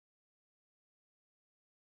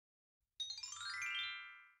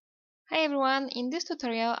Hi everyone, in this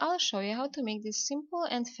tutorial I'll show you how to make this simple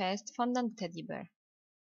and fast fondant teddy bear.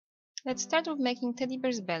 Let's start with making teddy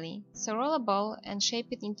bear's belly, so roll a ball and shape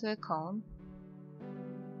it into a cone.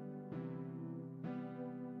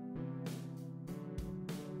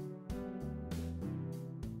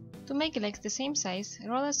 To make legs the same size,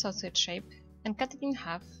 roll a sausage shape and cut it in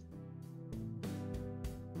half.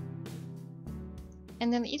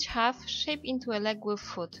 And then each half shape into a leg with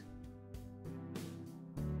foot.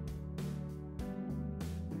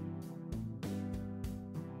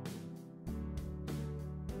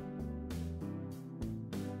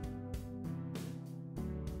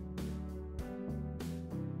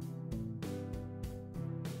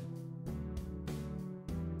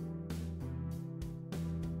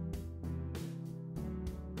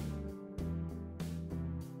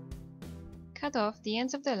 Cut off the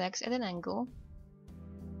ends of the legs at an angle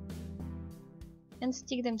and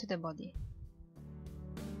stick them to the body.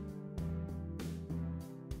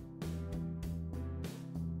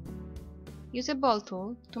 Use a ball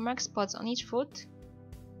tool to mark spots on each foot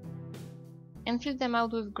and fill them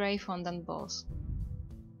out with grey fondant balls.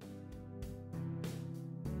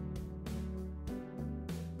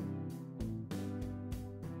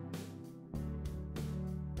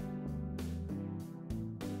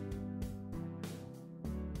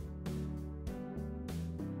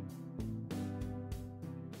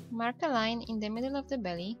 Mark a line in the middle of the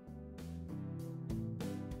belly.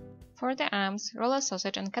 For the arms, roll a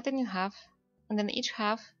sausage and cut it in half, and then each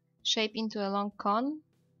half shape into a long cone.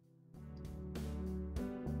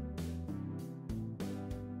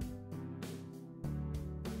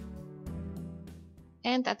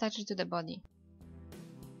 And attach it to the body.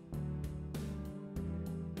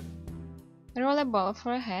 Roll a ball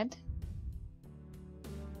for a head.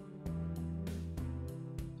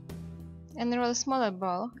 And roll a smaller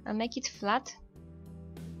ball and make it flat.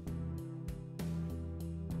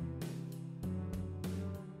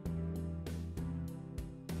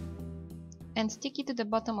 And stick it to the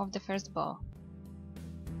bottom of the first ball.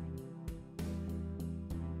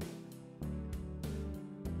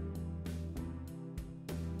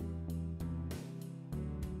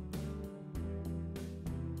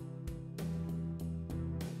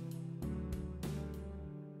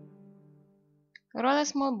 Roll a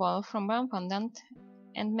small ball from brown fondant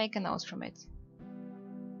and make a nose from it.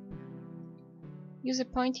 Use a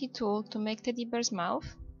pointy tool to make teddy bear's mouth.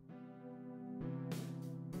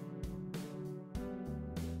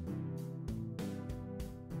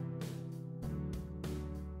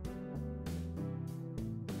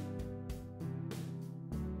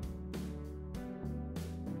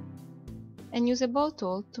 And use a ball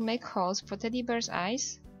tool to make holes for teddy bear's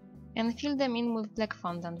eyes and fill them in with black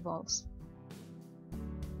fondant balls.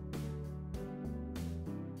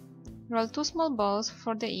 Roll two small balls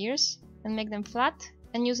for the ears and make them flat,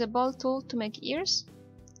 and use a ball tool to make ears.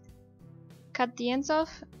 Cut the ends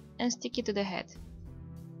off and stick it to the head.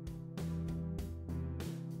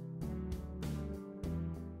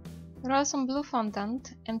 Roll some blue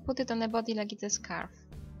fondant and put it on the body like it's a scarf.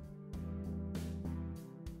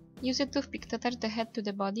 Use a toothpick to attach the head to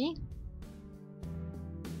the body.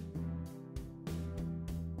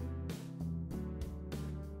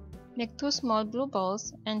 Make two small blue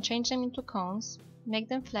balls and change them into cones, make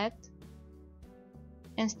them flat,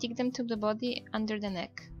 and stick them to the body under the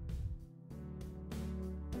neck.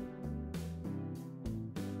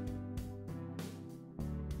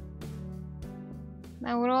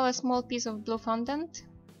 Now roll a small piece of blue fondant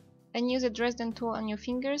and use a Dresden tool on your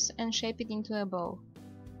fingers and shape it into a bow.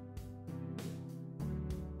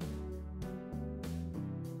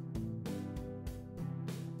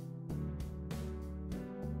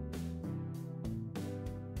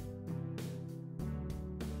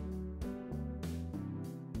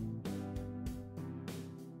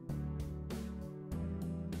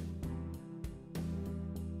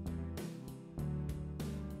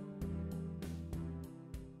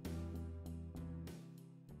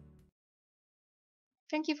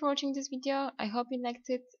 Thank you for watching this video, I hope you liked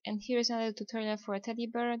it, and here is another tutorial for a teddy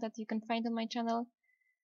bear that you can find on my channel.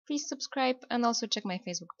 Please subscribe and also check my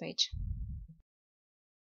Facebook page.